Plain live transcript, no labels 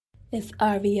It's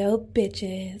RVO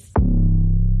bitches.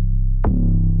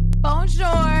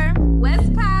 Bonjour. What's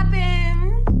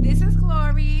poppin'? This is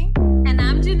Chloe. And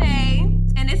I'm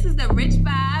Janae. And this is the Rich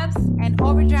Vibes and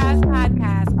Overdrive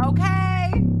podcast,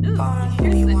 okay?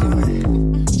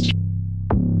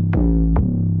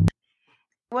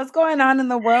 What's going on in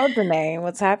the world, Janae?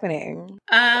 What's happening?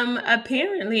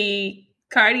 Apparently,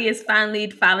 Cardi is finally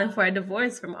filing for a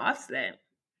divorce from Offset.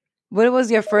 What was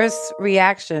your first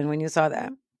reaction when you saw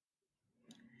that?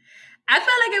 I felt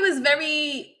like it was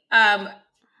very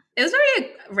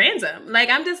random. Like,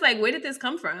 I'm just like, where did this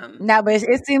come from? Nah, but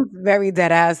it seems very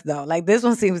dead ass though. Like, this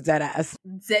one seems dead ass.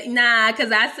 Nah,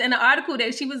 because I in the article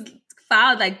that she was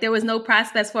filed, like, there was no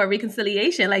prospects for a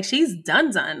reconciliation. Like, she's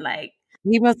done. Like,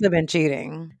 he must have been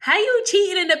cheating. How you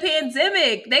cheating in the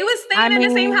pandemic? They were staying in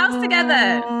the same house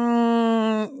together.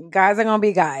 Guys are gonna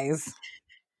be guys.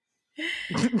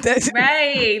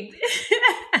 Right.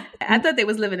 I thought they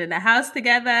was living in the house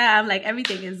together. I'm like,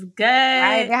 everything is good.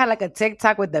 Right. They had like a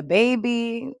TikTok with the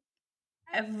baby.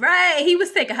 Right. He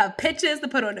was taking her pictures to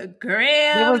put on the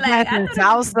gram. It was like, I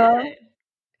salsa.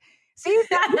 See, this is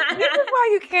why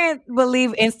you can't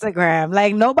believe Instagram.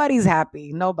 Like, nobody's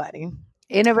happy. Nobody.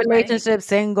 In a relationship, right.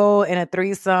 Single, in a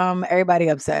threesome, everybody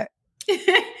upset.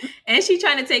 And she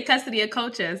trying to take custody of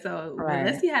Culture. So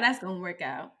let's see how that's going to work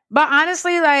out. But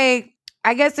honestly, like,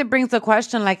 I guess it brings the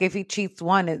question, like, if he cheats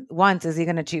once, is he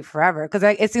going to cheat forever? Because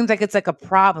it seems like it's like a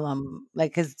problem.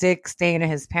 Like, his dick staying in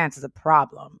his pants is a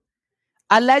problem.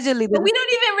 Allegedly. But we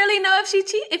don't even really know if he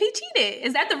cheated.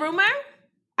 Is that the rumor?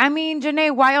 I mean,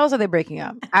 Janae, why else are they breaking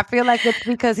up? I feel like it's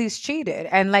because he's cheated.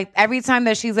 And like every time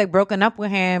that she's like broken up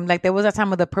with him, like there was a time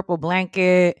with the purple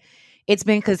blanket, it's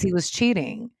been because he was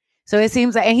cheating. So it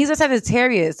seems like, and he's a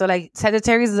Sagittarius. So like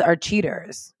Sagittarius are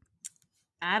cheaters.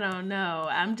 I don't know.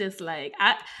 I'm just like,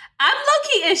 I'm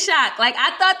low-key in shock. Like,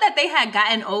 I thought that they had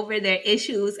gotten over their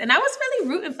issues and I was really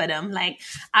rooting for them. Like,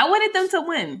 I wanted them to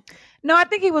win. No, I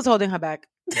think he was holding her back.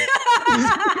 Say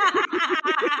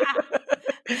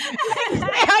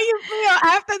how you feel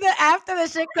after the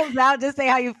shit comes out. Just say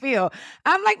how you feel.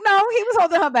 I'm like, no, he was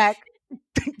holding her back.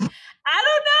 I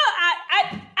don't know.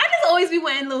 I just always be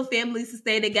wanting little families to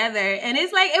stay together, and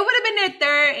it's like it would have been their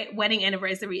third wedding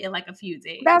anniversary in like a few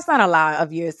days. That's not a lot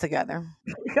of years together.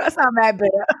 That's not that bad.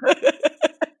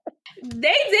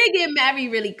 They did get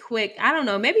married really quick. I don't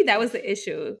know. Maybe that was the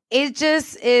issue. It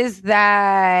just is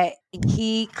that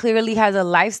he clearly has a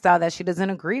lifestyle that she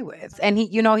doesn't agree with. And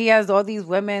he has all these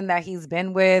women that he's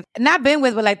been with, not been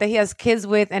with, but like that he has kids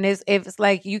with. And if it's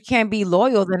like, you can't be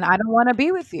loyal, then I don't want to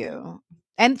be with you.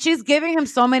 And she's giving him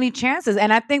so many chances.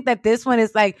 And I think that this one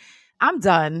is like, I'm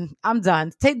done.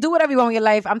 Do whatever you want with your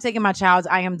life. I'm taking my child.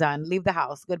 I am done. Leave the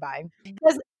house. Goodbye.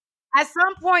 Because at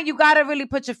some point, you got to really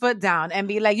put your foot down and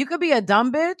be like, you could be a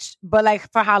dumb bitch, but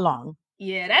like, for how long?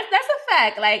 Yeah, that's a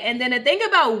fact. Like, and then the thing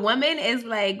about women is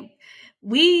like,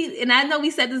 and I know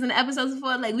we said this in the episodes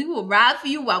before, like, we will ride for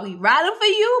you while we riding for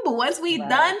you, but once we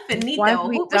done, finito.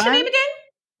 What's your name again?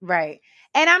 Right.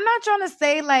 And I'm not trying to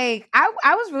say, like,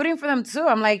 I was rooting for them too.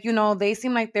 I'm like, they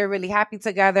seem like they're really happy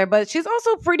together, but she's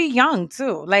also pretty young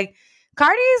too. Like,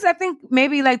 Cardi is, I think,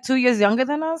 maybe like 2 years younger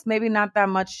than us, maybe not that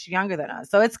much younger than us.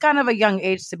 So it's kind of a young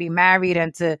age to be married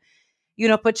and to,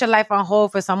 put your life on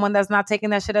hold for someone that's not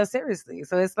taking that shit as seriously.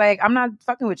 So it's like, I'm not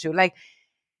fucking with you. Like,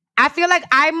 I feel like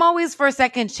I'm always for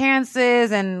second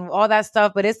chances and all that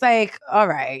stuff, but it's like, all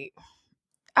right,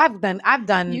 I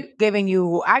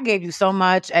gave you so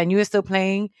much and you're still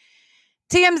playing.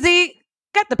 TMZ,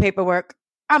 get the paperwork.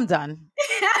 I'm done.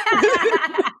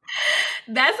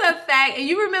 That's a fact. And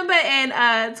you remember in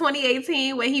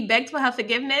 2018 when he begged for her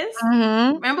forgiveness?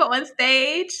 Mm-hmm. Remember on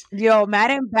stage? Yo,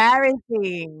 mad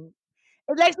embarrassing.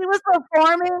 It's like she was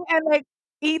performing and like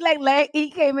he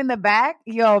came in the back.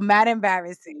 Yo, mad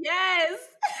embarrassing. Yes.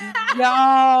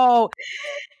 Yo.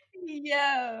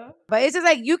 Yeah. But it's just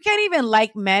like, you can't even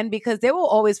like men because they will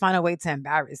always find a way to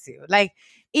embarrass you. Like,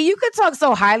 you could talk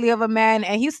so highly of a man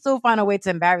and he still find a way to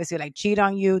embarrass you, like cheat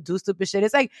on you, do stupid shit.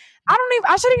 It's like, I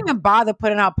shouldn't even bother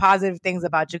putting out positive things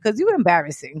about you because you're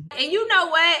embarrassing. And you know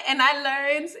what? And I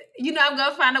learned, I'm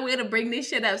going to find a way to bring this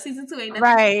shit up. Season 2 ain't nothing.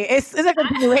 Right. It's a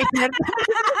continuation.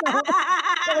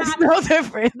 It's no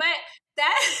different. But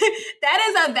that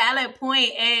is a valid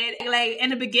point. And like in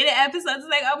the beginning episodes, it's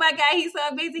like, oh my God, he's so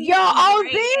amazing. Yo, OD.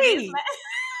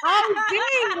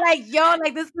 OD. Like, yo,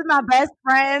 like this is my best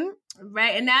friend.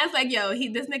 Right. And now it's like, yo,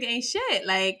 this nigga ain't shit.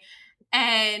 Like,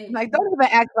 and like, don't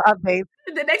even ask for updates.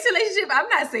 The next relationship, I'm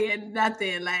not saying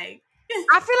nothing. Like,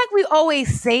 I feel like we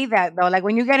always say that though. Like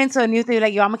when you get into a new thing, you're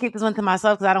like, yo, I'm gonna keep this one to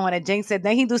myself because I don't want to jinx it.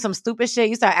 Then he do some stupid shit.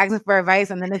 You start asking for advice,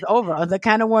 and then it's over. The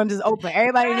can of worms is open.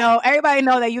 Everybody know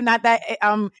that you're not that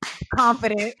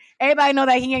confident. Everybody know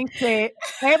that he ain't shit.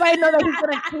 Everybody know that he's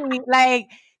gonna cheat. Like,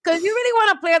 cause you really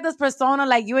want to play up this persona,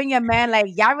 like you and your man, like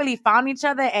y'all really found each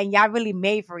other and y'all really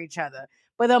made for each other.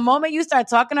 But the moment you start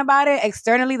talking about it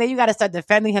externally, then you got to start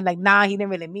defending him. Like, nah, he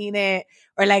didn't really mean it,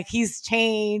 or like he's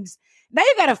changed. Now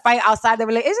you got to fight outside the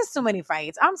relationship. It's just too many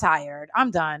fights. I'm tired.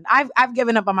 I'm done. I've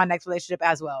given up on my next relationship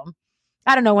as well.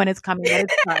 I don't know when it's coming, but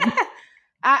it's fun.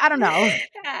 I don't know.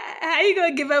 How you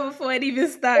gonna give up before it even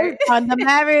starts? The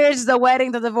marriage, the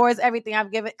wedding, the divorce, everything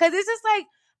I've given. Because it's just like,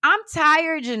 I'm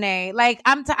tired, Janae. Like,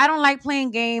 I don't like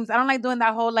playing games. I don't like doing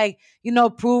that whole, like,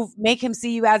 make him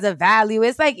see you as a value.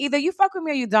 It's like, either you fuck with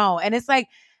me or you don't. And it's like,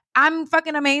 I'm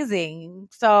fucking amazing.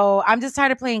 So I'm just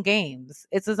tired of playing games.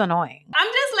 It's just annoying. I'm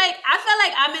just like, I feel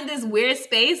like I'm in this weird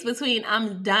space between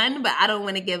I'm done, but I don't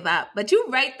want to give up. But you're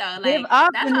right, though. Like, give up,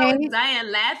 that's how I was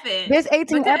dying laughing. There's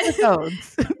 18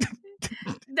 episodes.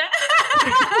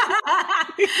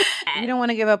 You don't want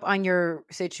to give up on your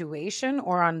situation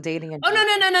or on dating? Oh,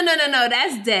 no.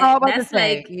 That's dead. Oh, that's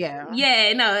like,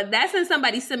 yeah, no, that's in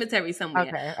somebody's cemetery somewhere.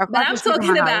 Okay. But I'm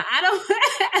talking about, I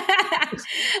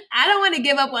don't want to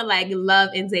give up on like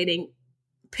love and dating,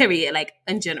 period, like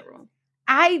in general.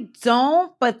 I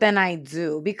don't, but then I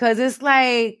do, because it's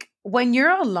like, when you're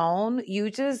alone,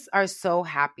 you just are so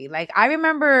happy. Like, I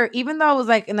remember, even though it was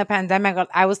like in the pandemic,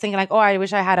 I was thinking like, oh, I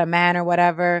wish I had a man or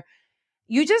whatever.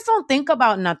 You just don't think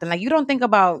about nothing. Like, you don't think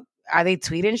about, are they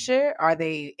tweeting shit? Are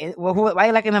they, why are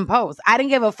you liking them posts? I didn't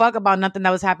give a fuck about nothing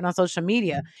that was happening on social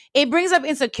media. It brings up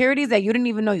insecurities that you didn't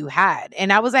even know you had.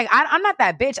 And I was like, I'm not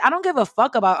that bitch. I don't give a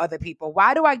fuck about other people.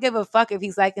 Why do I give a fuck if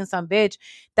he's liking some bitch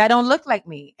that don't look like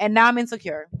me? And now I'm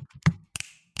insecure.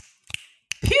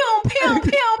 Pew, pew,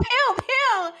 pew, pew,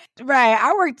 pew. Right.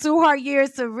 I worked 2 hard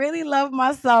years to really love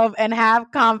myself and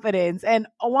have confidence. And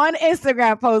one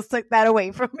Instagram post took that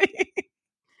away from me.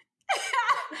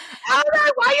 I was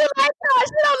like, why you like that?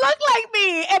 She don't look like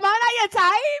me. Am I not your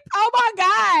type? Oh my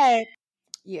God.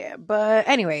 Yeah. But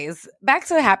anyways, back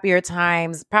to happier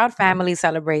times. Proud Family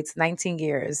celebrates 19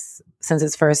 years since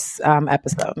its first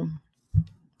episode.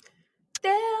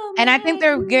 And I think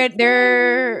they're good.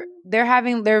 They're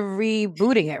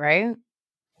rebooting it, right?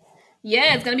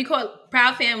 Yeah, it's gonna be called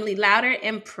Proud Family, Louder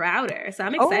and Prouder. So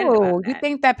I'm excited about that. You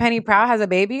think that Penny Proud has a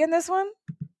baby in this one?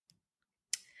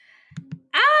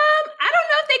 I don't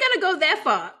know if they're gonna go that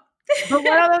far. But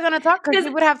what are they gonna talk? Because she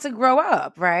would have to grow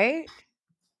up, right?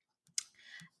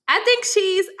 I think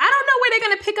I don't know where they're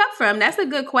gonna pick up from. That's a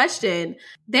good question.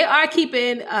 They are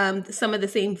keeping some of the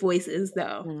same voices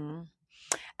though. Mm-hmm.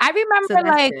 I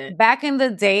remember back in the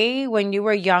day when you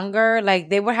were younger, like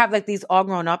they would have like these All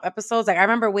Grown Up episodes. Like I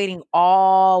remember waiting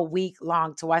all week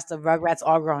long to watch the Rugrats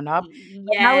All Grown Up.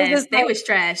 Yes, they was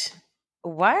trash.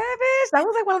 What, bitch? That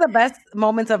was like one of the best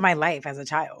moments of my life as a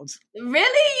child.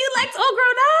 Really? You liked All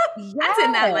Grown Up? Yes. I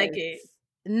did not like it.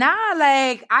 Nah,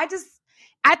 like I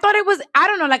thought it was, I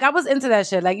don't know, like I was into that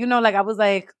shit. Like, like I was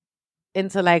like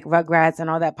into like Rugrats and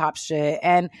all that pop shit.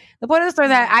 And the point of the story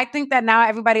is that I think that now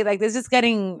everybody like it's just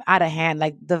getting out of hand.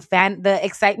 Like the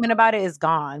excitement about it is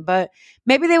gone. But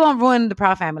maybe they won't ruin the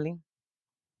Proud Family.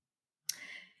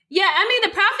 Yeah, I mean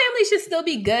the Proud Family should still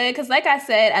be good because, like I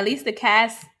said, at least the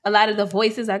cast, a lot of the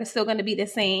voices are still going to be the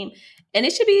same, and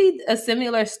it should be a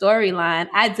similar storyline.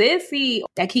 I did see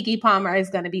that Keke Palmer is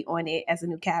going to be on it as a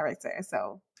new character,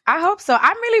 so. I hope so.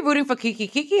 I'm really rooting for Keke.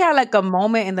 Keke had like a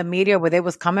moment in the media where they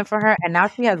was coming for her, and now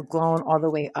she has grown all the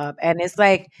way up. And it's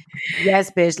like,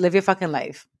 yes, bitch, live your fucking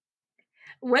life.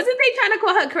 Wasn't they trying to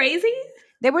call her crazy?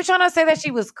 They were trying to say that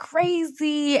she was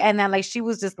crazy and that like she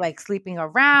was just like sleeping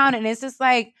around. And it's just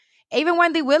like, even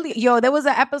Wendy Williams. Yo, there was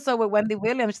an episode with Wendy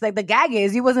Williams. She's like, the gag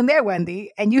is you wasn't there,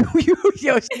 Wendy. And she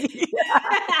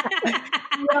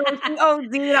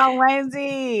OD'd on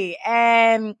Wendy.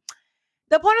 And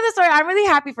the point of the story, I'm really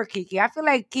happy for Keke. I feel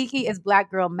like Keke is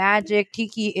Black girl magic.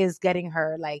 Keke is getting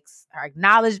her like her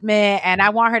acknowledgement, and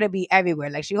I want her to be everywhere.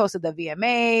 Like she hosted the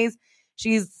VMAs.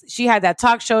 She had that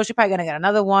talk show. She's probably gonna get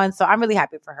another one. So I'm really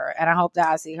happy for her, and I hope that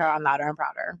I see her on Louder and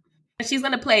Prouder. She's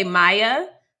gonna play Maya,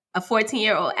 a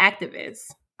 14-year-old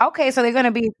activist. Okay, so they're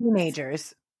gonna be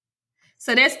teenagers.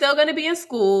 So they're still gonna be in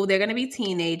school. They're gonna be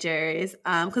teenagers.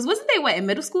 Because wasn't they in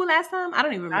middle school last time? I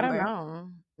don't even remember. I don't know.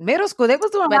 Middle school. They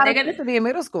was doing a lot of shit to be in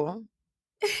middle school.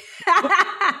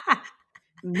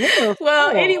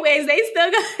 Well, anyways, they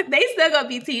still gonna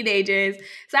be teenagers.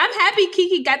 So I'm happy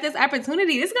Kiki got this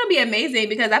opportunity. This is gonna be amazing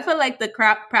because I feel like the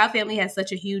Proud Family has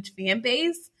such a huge fan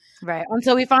base. Right.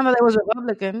 Until we found out it was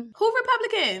Republican. Who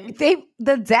Republican?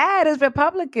 The dad is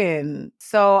Republican.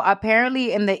 So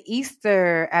apparently in the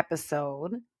Easter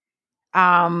episode,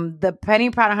 the Penny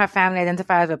Proud and her family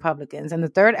identify as Republicans. In the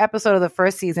third episode of the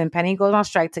first season, Penny goes on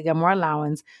strike to get more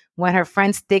allowance. When her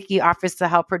friend Sticky offers to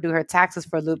help her do her taxes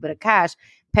for a little bit of cash,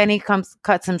 Penny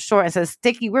cuts him short and says,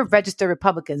 "Sticky, we're registered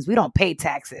Republicans. We don't pay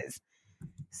taxes."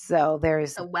 So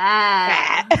there's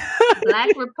wow.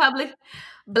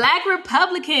 Black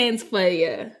Republicans for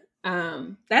you.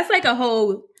 That's like a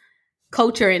whole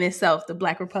culture in itself, the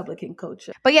Black Republican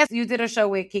culture. But yes, you did a show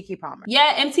with Keke Palmer.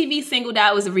 Yeah, MTV Singled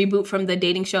Out was a reboot from the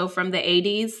dating show from the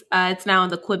 80s. It's now on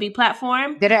the Quibi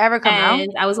platform. Did it ever come out?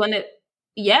 And I was on it.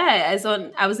 Yeah,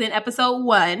 I was in episode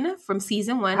 1 from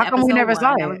season 1. How come we never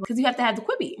saw it? Because you have to have the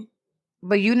Quibi.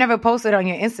 But you never posted on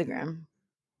your Instagram.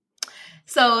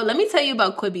 So let me tell you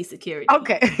about Quibi security.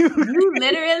 Okay. You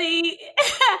literally,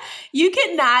 you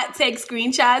cannot take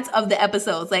screenshots of the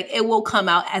episodes. Like, it will come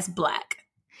out as black.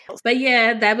 But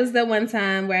yeah, that was the one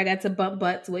time where I got to bump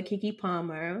butts with Keke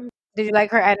Palmer. Did you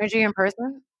like her energy in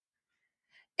person?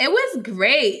 It was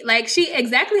great. Like,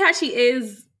 exactly how she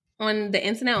is on the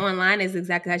internet online is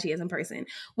exactly how she is in person,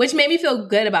 which made me feel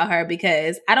good about her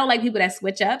because I don't like people that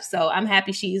switch up. So I'm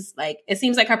happy she's like, it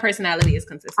seems like her personality is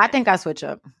consistent. I think I switch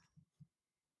up.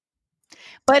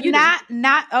 But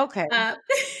not okay.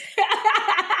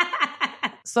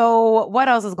 So what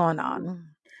else is going on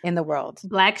in the world?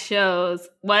 Black shows.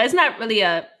 Well, it's not really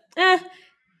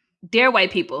Dear White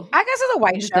People. I guess it's a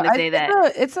white show. Gonna say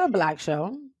it's a black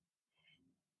show.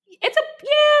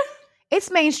 It's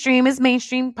mainstream. It's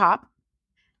mainstream pop.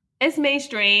 It's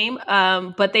mainstream.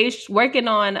 But they're working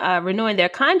on renewing their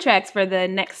contracts for the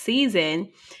next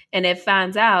season, and it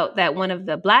finds out that one of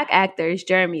the black actors,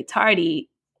 Jeremy Tardy,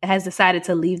 has decided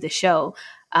to leave the show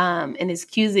and is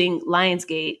accusing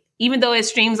Lionsgate. Even though it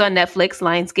streams on Netflix,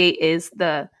 Lionsgate is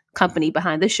the company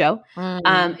behind the show,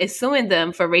 is suing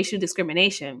them for racial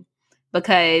discrimination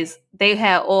because they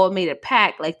had all made a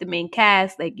pact, like the main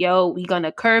cast, like, yo, we're going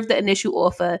to curve the initial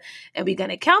offer and we're going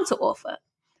to counter offer.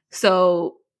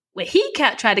 So when he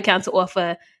tried to counter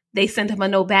offer, they sent him a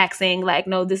note back saying, like,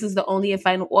 no, this is the only and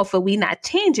final offer. We not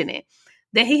changing it.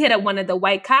 Then he hit up one of the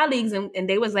white colleagues and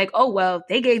they was like, oh, well,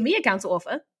 they gave me a counter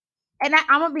offer. And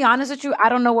I'm going to be honest with you, I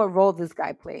don't know what role this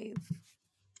guy plays.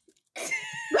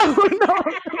 No.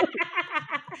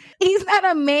 He's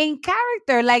not a main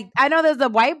character. Like, I know there's a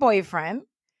white boyfriend,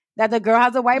 that the girl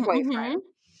has a white boyfriend. Mm-hmm.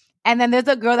 And then there's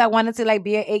a girl that wanted to like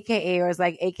be an AKA or is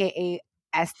like AKA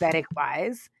aesthetic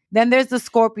wise. Then there's the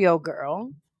Scorpio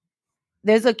girl.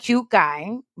 There's a cute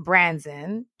guy,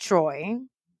 Branson, Troy.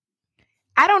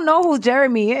 I don't know who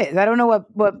Jeremy is. I don't know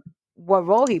what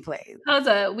role he plays. Hold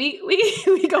on. We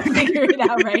gonna figure it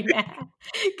out right now.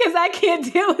 Because I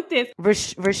can't deal with this.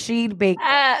 Rashid Baker.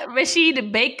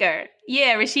 Rashid Baker.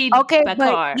 Yeah, Rashid okay,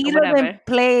 Bakar. But he doesn't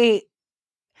play.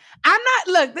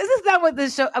 Look, this is not what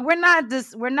this show, we're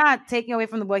not taking away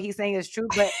from what he's saying is true,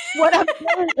 but what I'm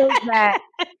saying is that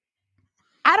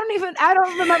I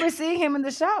don't remember seeing him in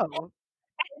the show.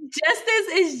 Justice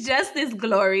is justice,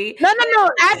 Glory. No,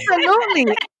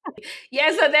 absolutely.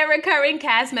 Yeah, so they're recurring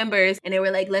cast members, and they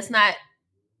were like, let's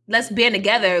band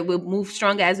together. We'll move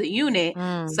strong as a unit.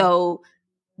 So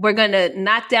we're going to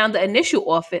knock down the initial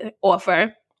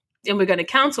offer, and we're going to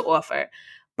counter offer.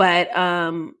 But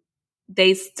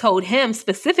they told him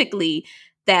specifically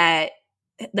that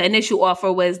the initial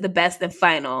offer was the best and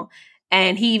final.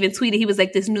 And he even tweeted, he was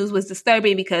like, this news was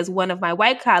disturbing because one of my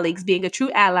white colleagues, being a true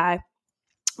ally,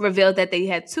 revealed that they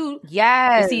had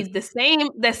received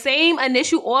the same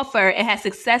initial offer and had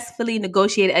successfully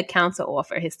negotiated a counter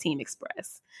offer, his team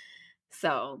expressed.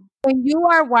 So when you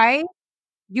are white,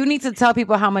 you need to tell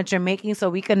people how much you're making so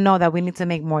we can know that we need to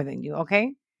make more than you,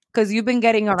 okay? Because you've been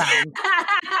getting around.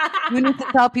 You need to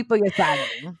tell people your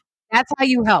salary. That's how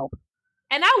you help.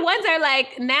 And I wonder,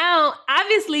 like, now,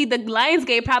 obviously the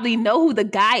Lionsgate probably know who the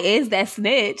guy is that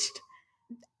snitched.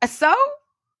 So?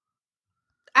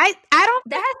 I don't.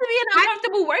 That has to be an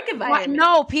uncomfortable work environment.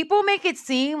 No, people make it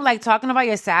seem like talking about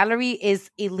your salary is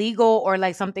illegal or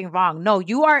like something wrong. No,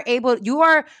 you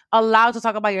are allowed to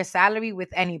talk about your salary with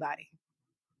anybody.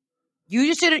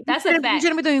 That's a fact. You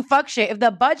shouldn't be doing fuck shit. If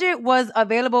the budget was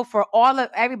available for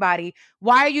everybody,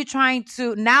 why are you trying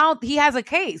to? Now he has a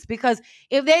case because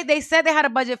if they said they had a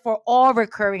budget for all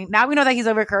recurring, now we know that he's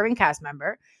a recurring cast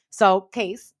member. So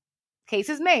case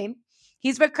is made.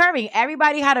 He's recurring.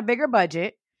 Everybody had a bigger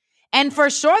budget. And for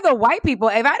sure, the white people,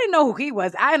 if I didn't know who he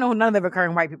was, I didn't know who none of the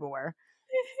recurring white people were.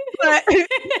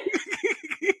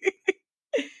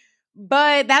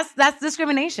 But that's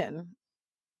discrimination.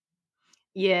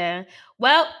 Yeah.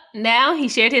 Well, now he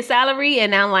shared his salary,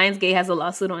 and now Lionsgate has a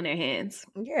lawsuit on their hands.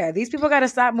 Yeah, these people got to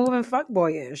stop moving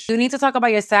fuckboyish. You need to talk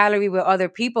about your salary with other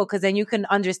people because then you can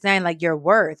understand like your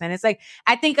worth. And it's like,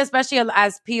 I think especially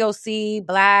as POC,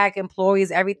 Black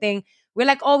employees, everything, we're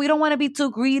like, oh, we don't want to be too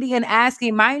greedy and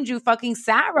asking. Mind you, fucking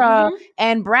Sarah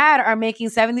and Brad are making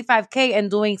 $75K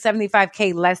and doing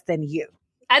 $75K less than you.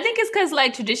 I think it's because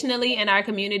like traditionally in our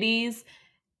communities,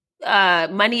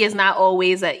 money is not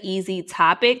always an easy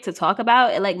topic to talk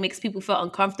about. It like makes people feel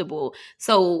uncomfortable.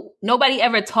 So nobody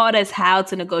ever taught us how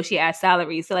to negotiate our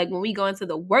salaries. So like when we go into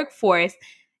the workforce,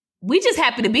 we just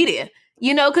happen to be there,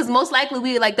 you know, because most likely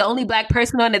we're like the only Black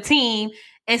person on the team.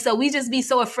 And so we just be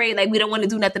so afraid, like we don't want to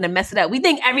do nothing to mess it up. We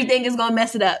think everything is going to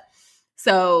mess it up.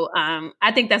 So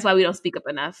I think that's why we don't speak up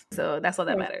enough. So that's all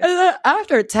that matters.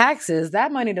 After taxes,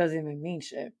 that money doesn't even mean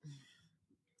shit.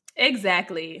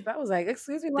 Exactly. I was like,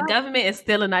 excuse me, the government is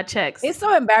still in our checks. It's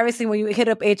so embarrassing when you hit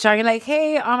up HR and you're like,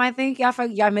 hey, I think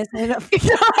y'all missing it.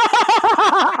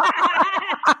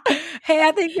 Hey,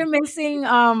 I think you're missing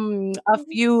a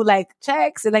few like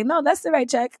checks. And like, no, that's the right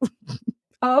check.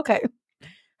 Oh, okay.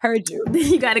 Heard you.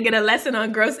 You got to get a lesson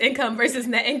on gross income versus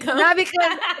net income. Not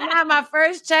because my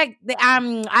first check,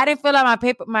 I didn't fill out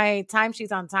my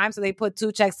timesheets on time, so they put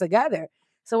 2 checks together.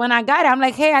 So when I got it, I'm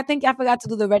like, hey, I think I forgot to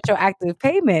do the retroactive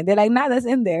payment. They're like, nah, that's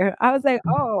in there. I was like,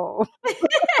 oh.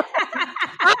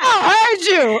 I heard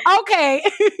you. Okay.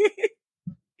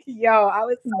 Yo, I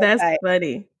was so That's tight.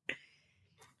 Funny.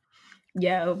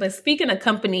 Yo, but speaking of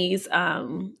companies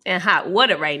and hot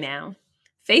water right now,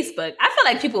 Facebook. I feel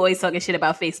like people always talking shit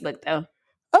about Facebook, though.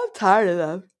 I'm tired of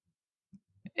them.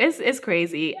 It's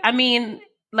crazy. I mean,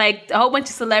 like a whole bunch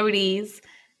of celebrities.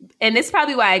 And it's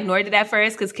probably why I ignored it at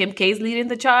first, because Kim K's leading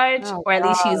the charge, or at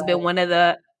least she's been one of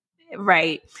the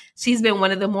she's been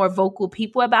one of the more vocal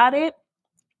people about it.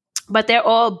 But they're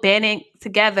all banding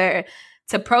together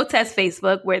to protest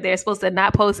Facebook, where they're supposed to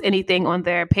not post anything on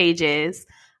their pages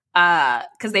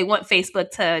because they want Facebook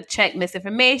to check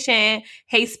misinformation,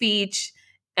 hate speech,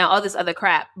 and all this other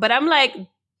crap. But I'm like,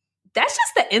 that's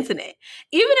just the internet.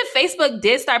 Even if Facebook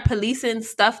did start policing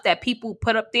stuff that people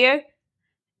put up there,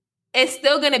 it's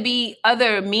still going to be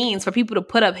other means for people to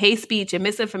put up hate speech and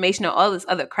misinformation and all this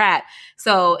other crap.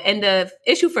 So, and the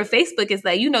issue for Facebook is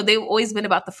that, you know, they've always been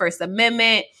about the First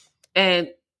Amendment and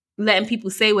letting people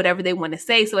say whatever they want to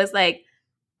say. So it's like,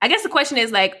 I guess the question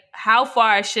is like, how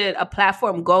far should a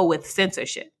platform go with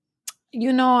censorship?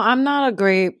 You know, I'm not a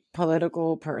great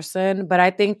political person, but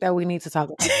I think that we need to talk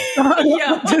about it.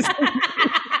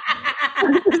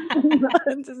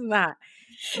 I'm just not.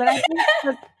 But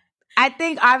I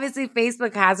think obviously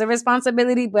Facebook has a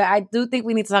responsibility, but I do think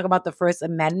we need to talk about the First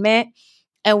Amendment.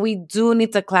 And we do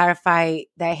need to clarify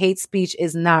that hate speech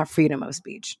is not freedom of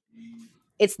speech.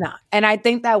 It's not. And I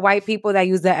think that white people that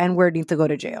use the N-word need to go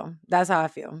to jail. That's how I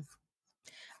feel.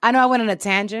 I know I went on a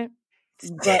tangent,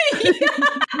 but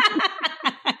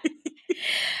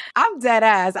I'm dead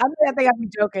ass. I think I'm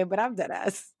joking, but I'm dead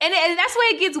ass. And that's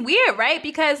where it gets weird, right?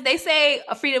 Because they say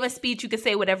a freedom of speech, you can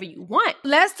say whatever you want.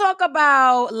 Let's talk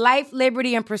about life,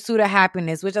 liberty, and pursuit of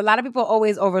happiness, which a lot of people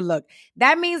always overlook.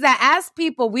 That means that as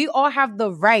people, we all have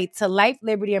the right to life,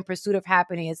 liberty, and pursuit of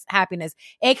happiness,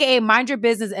 aka mind your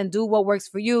business and do what works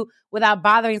for you without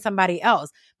bothering somebody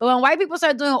else. But when white people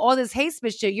start doing all this hate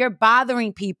speech shit, you're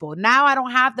bothering people. Now I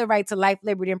don't have the right to life,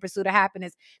 liberty, and pursuit of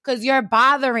happiness because you're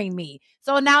bothering me.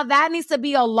 So now that needs to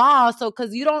be a law. So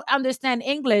because you don't understand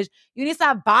English, you need to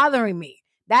stop bothering me.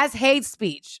 That's hate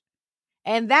speech.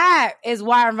 And that is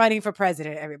why I'm running for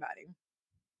president, everybody.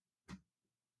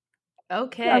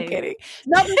 Okay. I'm kidding.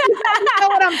 No, you know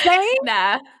what I'm saying?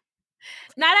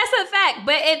 Nah, that's a fact.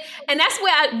 But and that's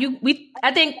where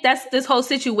I think that's this whole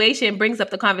situation brings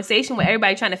up the conversation with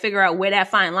everybody trying to figure out where that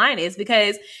fine line is.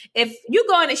 Because if you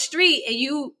go on the street and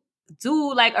you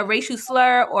do like a racial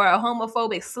slur or a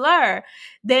homophobic slur,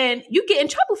 then you get in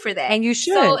trouble for that. And you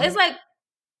should. So it's like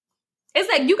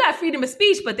you got freedom of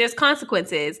speech, but there's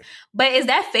consequences. But is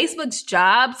that Facebook's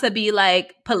job to be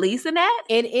like policing that?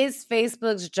 It is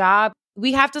Facebook's job.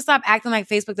 We have to stop acting like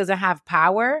Facebook doesn't have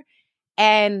power.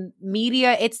 And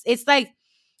media, it's like,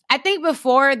 I think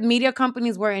before media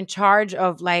companies were in charge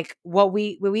of like what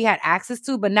we had access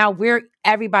to, but now we're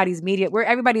everybody's media. We're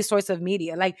everybody's source of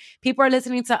media. Like people are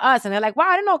listening to us and they're like, wow,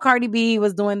 I didn't know Cardi B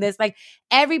was doing this. Like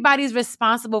everybody's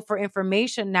responsible for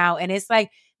information now. And it's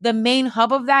like the main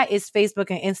hub of that is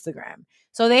Facebook and Instagram.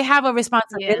 So they have a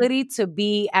responsibility to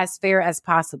be as fair as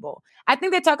possible. I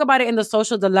think they talk about it in The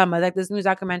Social Dilemma, like this new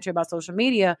documentary about social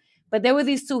media. But there were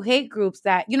these two hate groups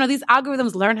that, you know, these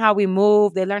algorithms learn how we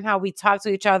move. They learn how we talk to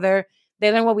each other.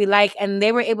 They learn what we like. And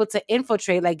they were able to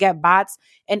infiltrate, like get bots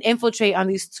and infiltrate on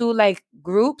these two like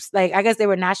groups. Like, I guess they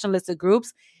were nationalistic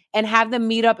groups, and have them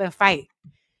meet up and fight.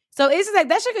 So it's just like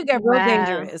that shit could get real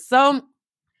dangerous. So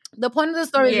the point of the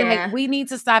story is like we need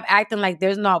to stop acting like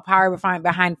there's no power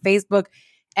behind Facebook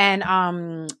and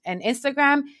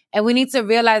Instagram, and we need to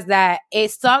realize that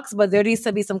it sucks, but there needs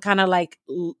to be some kind of like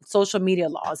social media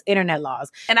laws, internet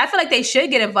laws. And I feel like they should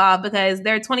get involved because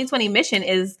their 2020 mission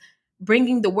is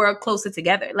bringing the world closer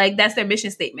together. Like that's their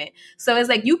mission statement. So it's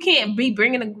like you can't be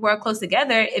bringing the world close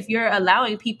together if you're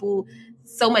allowing people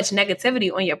so much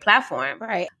negativity on your platform.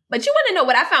 Right. But you want to know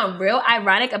what I found real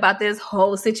ironic about this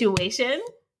whole situation?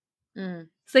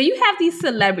 So you have these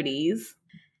celebrities,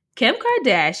 Kim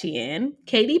Kardashian,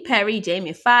 Katy Perry,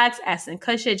 Jamie Foxx, Ashton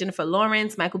Kutcher, Jennifer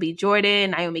Lawrence, Michael B.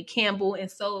 Jordan, Naomi Campbell, and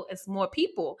so it's more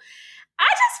people. I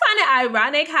just find it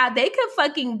ironic how they could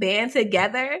fucking band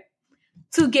together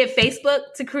to get Facebook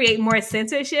to create more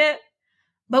censorship.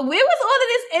 But where was all of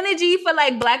this energy for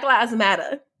like Black Lives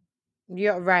Matter?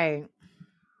 You're right.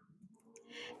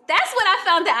 That's what I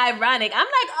found ironic. I'm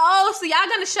like, oh, so y'all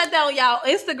gonna shut down y'all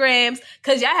Instagrams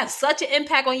because y'all have such an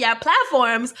impact on y'all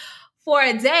platforms for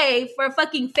a day for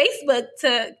fucking Facebook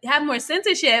to have more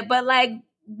censorship. But like,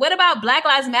 what about Black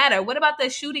Lives Matter? What about the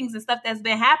shootings and stuff that's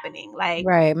been happening? Like,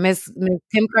 right, Miss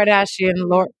Kim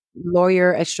Kardashian,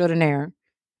 lawyer extraordinaire.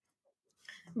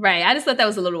 Right. I just thought that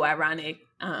was a little ironic.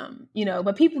 You know,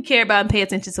 but people care about and pay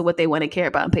attention to what they want to care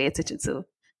about and pay attention to.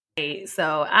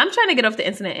 So I'm trying to get off the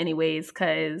internet anyways,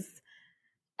 because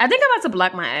I think I'm about to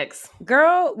block my ex.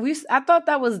 Girl, I thought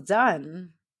that was done.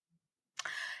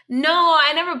 No,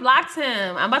 I never blocked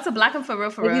him. I'm about to block him for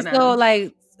real now. Is he still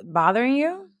like bothering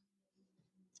you?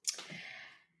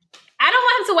 I don't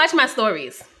want him to watch my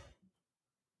stories.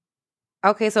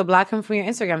 Okay, so block him from your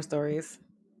Instagram stories.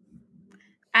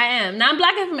 I am. Now I'm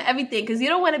blocking him from everything because you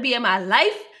don't want to be in my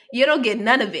life. You don't get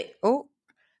none of it. Oh.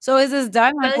 So is this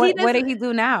done? Like, what did he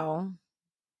do now?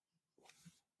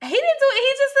 He didn't do it.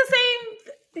 He's just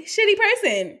the same shitty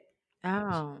person.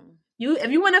 Oh.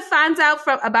 If you want to find out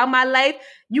about my life,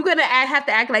 you're going to have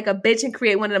to act like a bitch and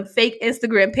create one of them fake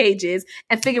Instagram pages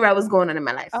and figure out what's going on in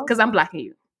my life because I'm blocking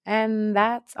you. And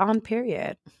that's on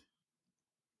period.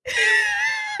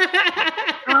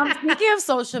 Speaking of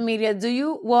social media, do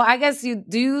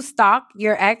you stalk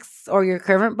your ex or your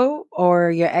current boo or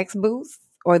your ex boos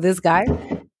or this guy?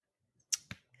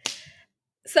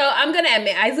 So I'm going to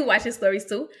admit, I do watch his stories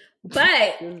too,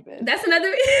 but that's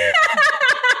another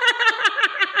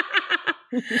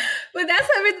but that's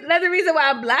another reason why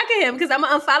I'm blocking him, because I'm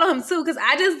going to unfollow him too, because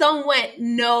I just don't want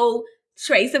no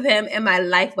trace of him in my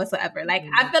life whatsoever. Like,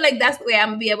 I feel like that's the way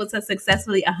I'm going to be able to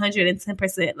successfully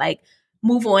 110% like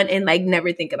move on and like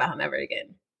never think about him ever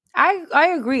again.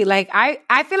 I agree. Like,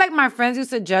 I feel like my friends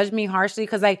used to judge me harshly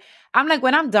because like, I'm like,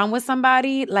 when I'm done with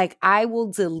somebody, like I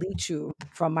will delete you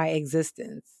from my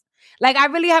existence. Like, I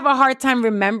really have a hard time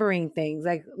remembering things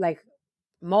like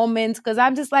moments because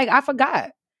I'm just like, I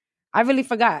forgot. I really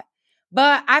forgot.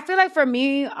 But I feel like for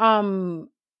me,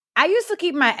 I used to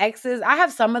keep my exes. I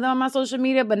have some of them on my social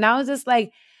media, but now it's just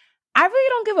like, I really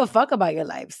don't give a fuck about your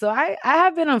life. So I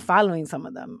have been unfollowing some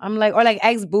of them. I'm like, or like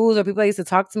ex-boos or people that used to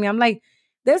talk to me. I'm like,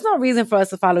 there's no reason for us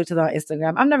to follow each other on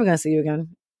Instagram. I'm never going to see you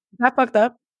again. That fucked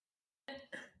up.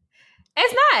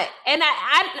 It's not. And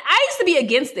I used to be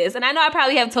against this. And I know I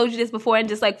probably have told you this before in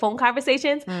just like phone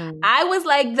conversations. I was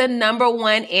like the number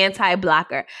one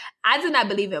anti-blocker. I did not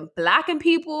believe in blocking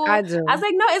people. I do. I was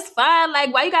like, no, it's fine.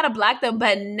 Like, why you got to block them?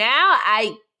 But now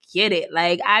I get it.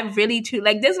 Like, I really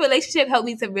like this relationship helped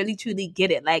me to really truly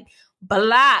get it. Like,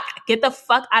 block. Get the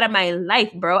fuck out of my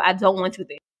life, bro. I don't want you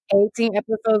there. 18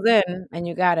 episodes in and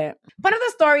you got it. Part of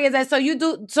the story is that so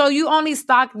you only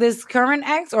stalk this current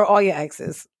ex or all your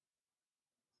exes?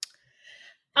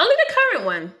 Only the current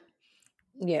one.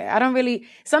 Yeah, I don't really.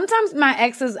 Sometimes my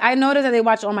exes, I notice that they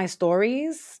watch all my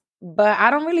stories, but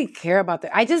I don't really care about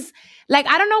that. I just, like,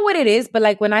 I don't know what it is, but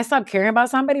like when I stop caring about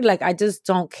somebody, like I just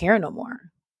don't care no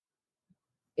more.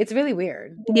 It's really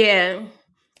weird. Yeah.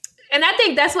 And I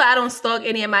think that's why I don't stalk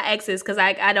any of my exes, because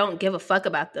I don't give a fuck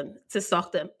about them to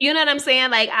stalk them. You know what I'm saying?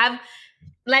 Like,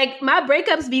 my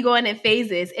breakups be going in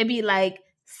phases. It'd be like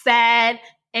sad,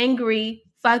 angry,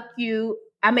 fuck you,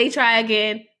 I may try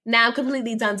again. Now I'm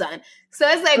completely done. So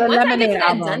it's like once I get to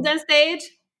that done stage,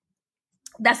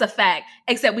 That's a fact.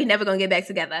 Except we never gonna get back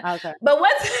together. Okay. But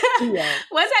once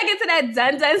I get to that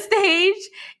dun stage,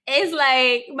 it's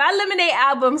like my Lemonade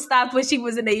album stopped when she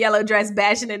was in the yellow dress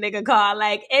bashing a nigga car.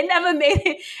 Like it never made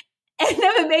it. It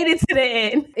never made it to the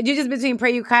end. You just between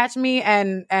Pray You Catch Me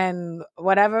and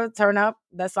whatever, Turn Up,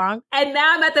 that song. And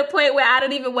now I'm at the point where I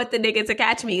don't even want the nigga to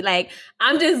catch me. Like,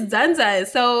 I'm just done.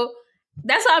 So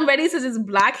that's why I'm ready to just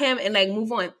block him and like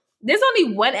move on. There's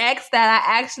only one ex that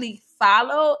I actually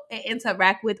follow and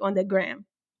interact with on the gram.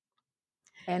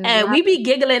 And we be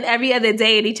giggling every other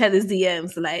day in each other's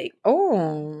DMs. Like,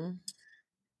 oh,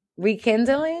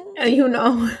 rekindling? You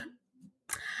know.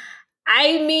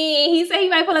 I mean, he said he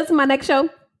might pull up to my next show.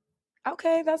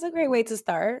 Okay, that's a great way to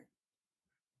start.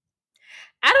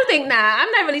 I'm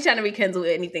not really trying to rekindle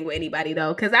anything with anybody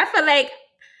though, because I feel like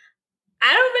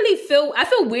I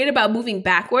feel weird about moving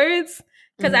backwards,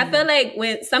 because I feel like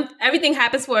when everything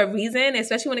happens for a reason,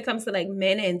 especially when it comes to like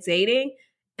men and dating.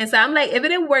 And so I'm like, if it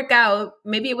didn't work out,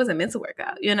 maybe it wasn't meant to work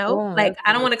out, you know? Like,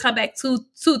 I don't want to come back 2-3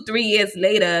 years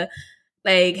later,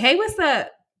 like, hey, what's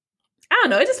up? I don't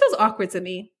know. It just feels awkward to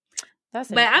me.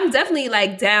 But I'm definitely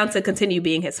like down to continue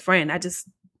being his friend. I just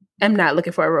am not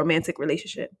looking for a romantic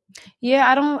relationship.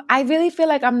 Yeah, I really feel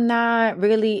like I'm not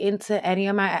really into any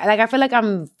of my, like, I feel like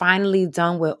I'm finally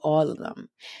done with all of them.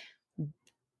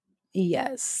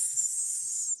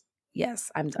 Yes,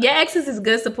 I'm done. Your exes is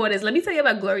good supporters. Let me tell you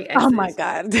about Glory exes. Oh my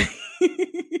God.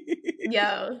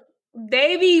 Yo,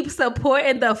 they be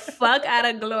supporting the fuck out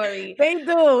of Glory. They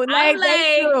do.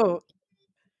 They do.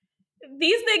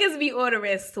 These niggas be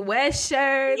ordering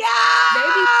sweatshirts. Yeah.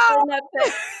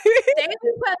 They be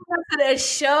putting up to the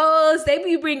shows. They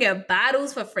be bringing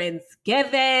bottles for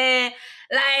Friendsgiving.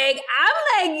 Like,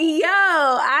 I'm like, yo,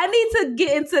 I need to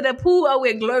get into the pool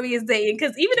where Glory is dating.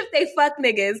 Because even if they fuck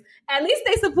niggas, at least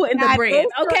they supporting the brand.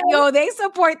 Okay. Yo, they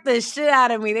support the shit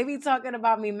out of me. They be talking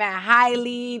about me mad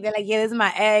highly. They're like, yeah, this is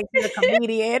my ex. He's a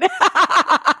comedian.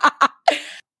 I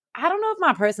don't know if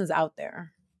my person's out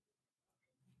there.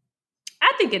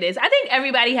 I think it is. I think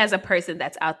everybody has a person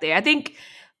that's out there. I think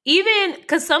even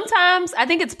because sometimes I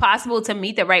think it's possible to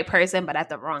meet the right person, but at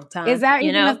the wrong time. Is that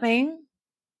even a thing?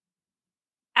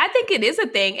 I think it is a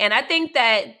thing. And I think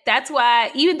that's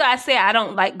why, even though I say I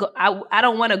don't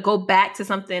want to go back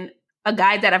to a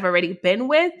guy that I've already been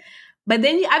with, but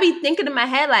then I be thinking in my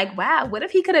head like, wow, what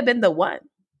if he could have been the one?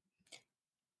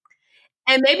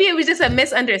 And maybe it was just a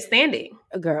misunderstanding.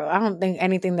 Girl, I don't think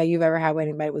anything that you've ever had with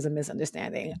anybody was a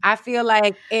misunderstanding. I feel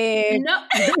like No.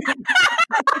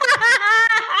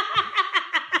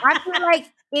 I feel like,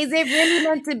 is it really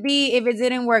meant to be if it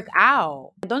didn't work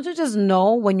out? Don't you just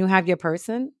know when you have your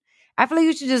person? I feel like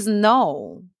you should just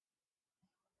know.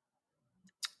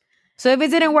 So if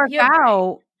it didn't work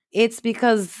out, it's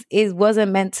because it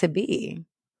wasn't meant to be.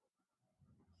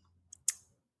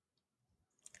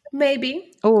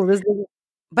 Maybe. Oh,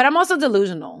 but I'm also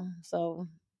delusional, so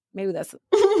maybe that's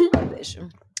the issue.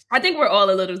 I think we're all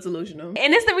a little delusional.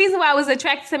 And it's the reason why I was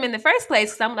attracted to him in the first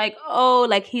place. Because I'm like, oh,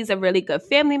 like he's a really good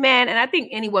family man. And I think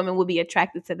any woman would be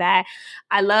attracted to that.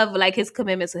 I love like his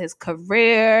commitment to his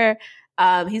career.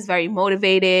 He's very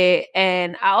motivated.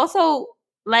 And I also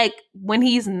like when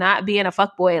he's not being a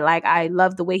fuckboy, like I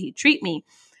love the way he treat me.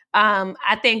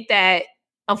 I think that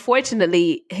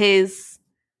unfortunately his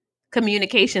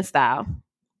communication style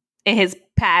and his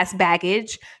past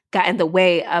baggage got in the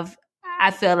way of, I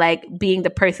feel like, being the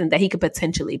person that he could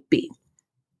potentially be.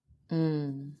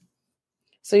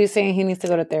 So you're saying he needs to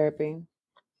go to therapy?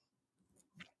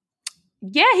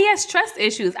 Yeah, he has trust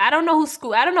issues. I don't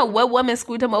know what woman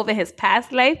screwed him over in his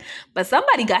past life, but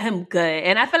somebody got him good.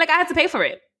 And I feel like I had to pay for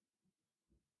it.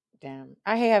 Damn.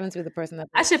 I hate having to be the person that...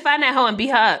 I should find that hoe and beat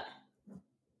her up.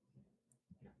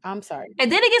 I'm sorry.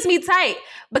 And then it gets me tight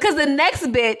because the next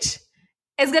bitch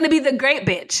is going to be the great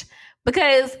bitch.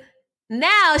 Because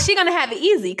now she's going to have it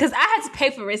easy because I had to pay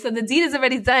for it. So the deed is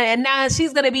already done. And now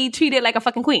she's going to be treated like a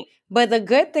fucking queen. But the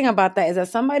good thing about that is that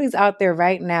somebody's out there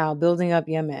right now building up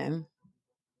your man.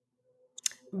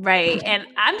 Right. And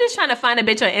I'm just trying to find a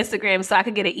bitch on Instagram so I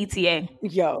could get an ETA.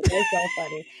 Yo, that's so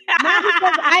funny. No,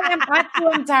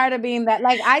 because I'm tired of being that.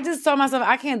 Like, I just told myself,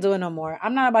 I can't do it no more.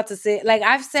 I'm not about to sit. Like,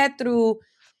 I've sat through,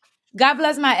 God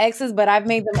bless my exes, but I've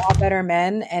made them all better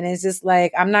men. And it's just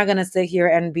like, I'm not going to sit here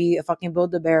and be a fucking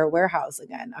Build-A-Bear warehouse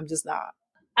again. I'm just not.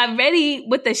 I'm ready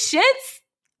with the shits.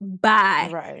 Bye.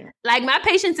 Right. Like, my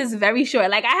patience is very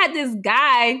short. Like, I had this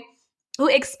guy who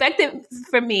expected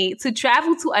for me to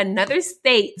travel to another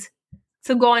state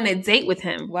to go on a date with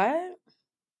him. What?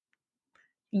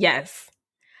 Yes.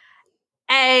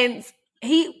 And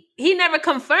he never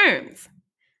confirms.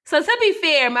 So to be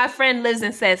fair, my friend lives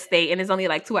in said state and is only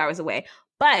like 2 hours away.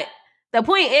 But the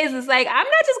point is, it's like, I'm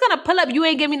not just going to pull up. You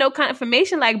ain't give me no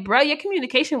confirmation. Like, bro, your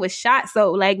communication was shot.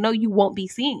 So, like, no, you won't be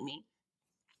seeing me.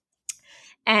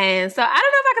 And so I don't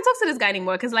know if I can talk to this guy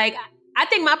anymore. Because, like, I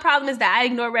think my problem is that I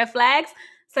ignore red flags.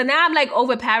 So now I'm, like,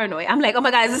 over paranoid. I'm like, oh,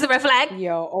 my God, is this a red flag?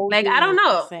 Yo, like, I don't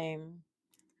know. Same.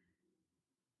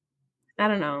 I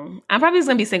don't know. I'm probably just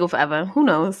going to be single forever. Who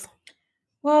knows?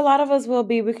 Well, a lot of us will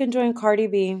be. We can join Cardi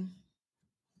B.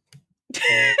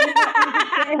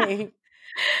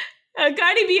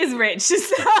 Cardi B is rich,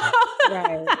 so.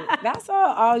 Right. That's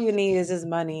all you need is just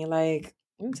money. Like,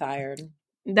 I'm tired.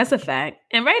 That's a fact.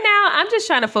 And right now, I'm just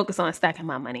trying to focus on stacking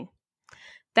my money.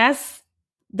 That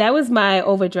was my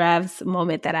overdrafts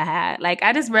moment that I had. Like,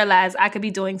 I just realized I could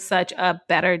be doing such a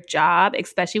better job,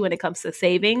 especially when it comes to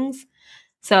savings.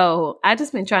 So I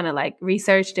just been trying to like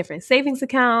research different savings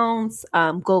accounts.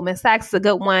 Goldman Sachs is a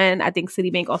good one. I think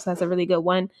Citibank also has a really good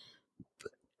one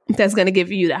that's going to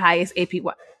give you the highest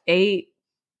APY.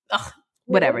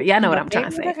 Whatever. Y'all know what I'm trying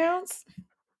to say. Accounts?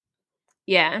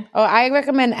 Yeah. Oh, I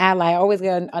recommend Ally. I always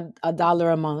get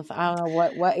 $1 a month. I don't know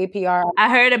what APR. I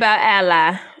heard about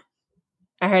Ally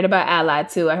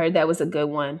too. I heard that was a good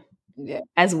one. Yeah.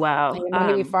 As well.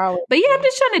 But yeah, I'm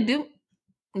just trying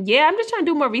to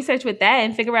do more research with that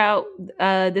and figure out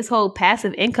this whole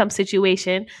passive income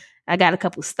situation. I got a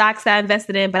couple stocks that I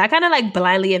invested in, but I kind of like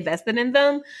blindly invested in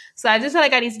them. So I just feel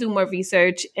like I need to do more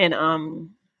research and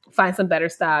find some better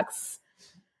stocks.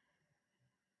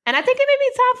 And I think it may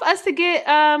be time for us to get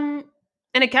an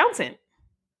accountant.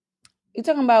 You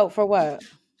talking about for what?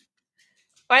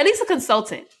 Or at least a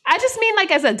consultant. I just mean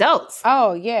like as adults.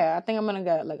 Oh, yeah. I think I'm going to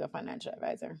get like a financial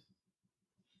advisor.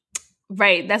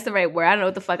 Right. That's the right word. I don't know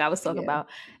what the fuck I was talking about.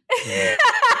 Yeah.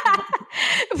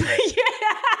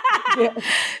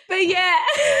 But yeah.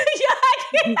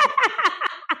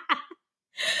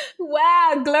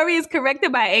 Wow. Glory is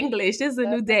corrected by English. This is a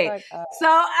new day. So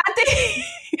I think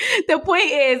the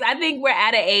point is, I think we're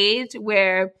at an age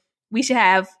where we should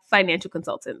have financial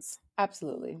consultants.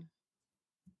 Absolutely.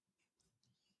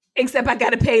 Except I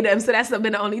got to pay them. So that's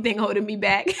been the only thing holding me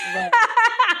back. Right.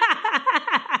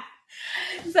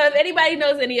 So if anybody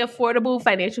knows any affordable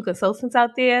financial consultants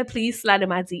out there, please slide in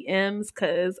my DMs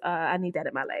because I need that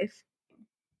in my life.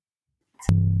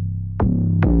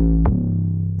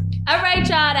 All right,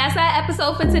 y'all. That's our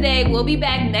episode for today. We'll be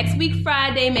back next week,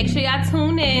 Friday. Make sure y'all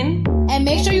tune in. And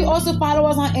make sure you also follow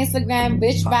us on Instagram,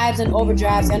 Bitch Vibes and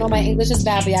Overdrafts. I know my English is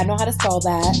bad, but I know how to spell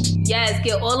that. Yes,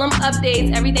 get all them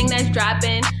updates, everything that's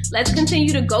dropping. Let's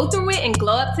continue to go through it and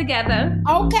glow up together.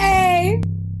 Okay.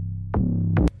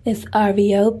 It's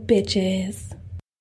RVO bitches.